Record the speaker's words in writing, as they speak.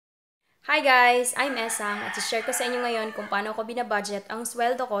Hi guys! I'm Esang at share ko sa inyo ngayon kung paano ko binabudget ang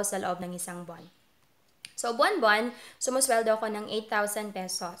sweldo ko sa loob ng isang buwan. So, buwan-buwan, sumusweldo ako ng 8,000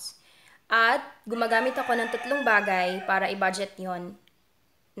 pesos. At gumagamit ako ng tatlong bagay para i-budget yon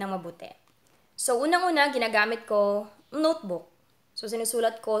ng mabuti. So, unang-una, ginagamit ko notebook. So,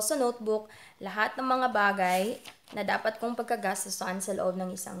 sinusulat ko sa notebook lahat ng mga bagay na dapat kong pagkagastusan sa loob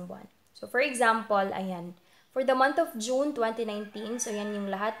ng isang buwan. So, for example, ayan, for the month of June 2019, so yan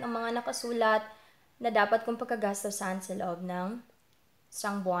yung lahat ng mga nakasulat na dapat kong pagkagastusan sa loob ng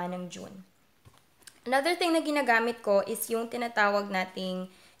isang buwan ng June. Another thing na ginagamit ko is yung tinatawag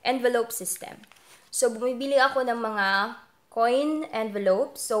nating envelope system. So, bumibili ako ng mga coin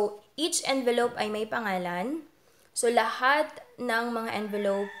envelope. So, each envelope ay may pangalan. So, lahat ng mga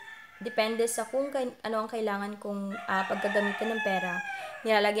envelope, depende sa kung ano ang kailangan kong pagkagamitan ng pera,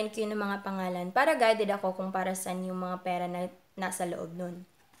 nilalagyan ko yun ng mga pangalan para guided ako kung para saan yung mga pera na nasa loob nun.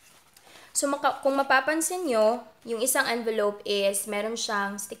 So, kung mapapansin nyo, yung isang envelope is meron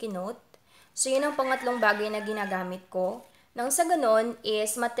siyang sticky note. So, yun ang pangatlong bagay na ginagamit ko. Nang sa ganon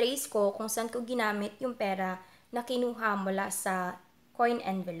is matrace ko kung saan ko ginamit yung pera na kinuha mula sa coin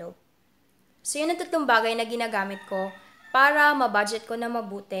envelope. So, yun ang tatlong bagay na ginagamit ko para ma-budget ko na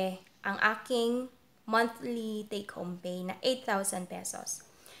mabuti ang aking monthly take-home pay na 8,000 pesos.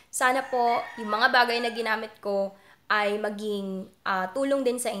 Sana po yung mga bagay na ginamit ko ay maging tulong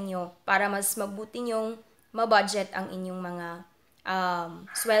din sa inyo para mas mabuti nyong ma-budget ang inyong mga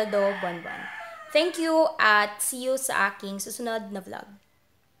sweldo buwan-buwan. Thank you at see you sa aking susunod na vlog.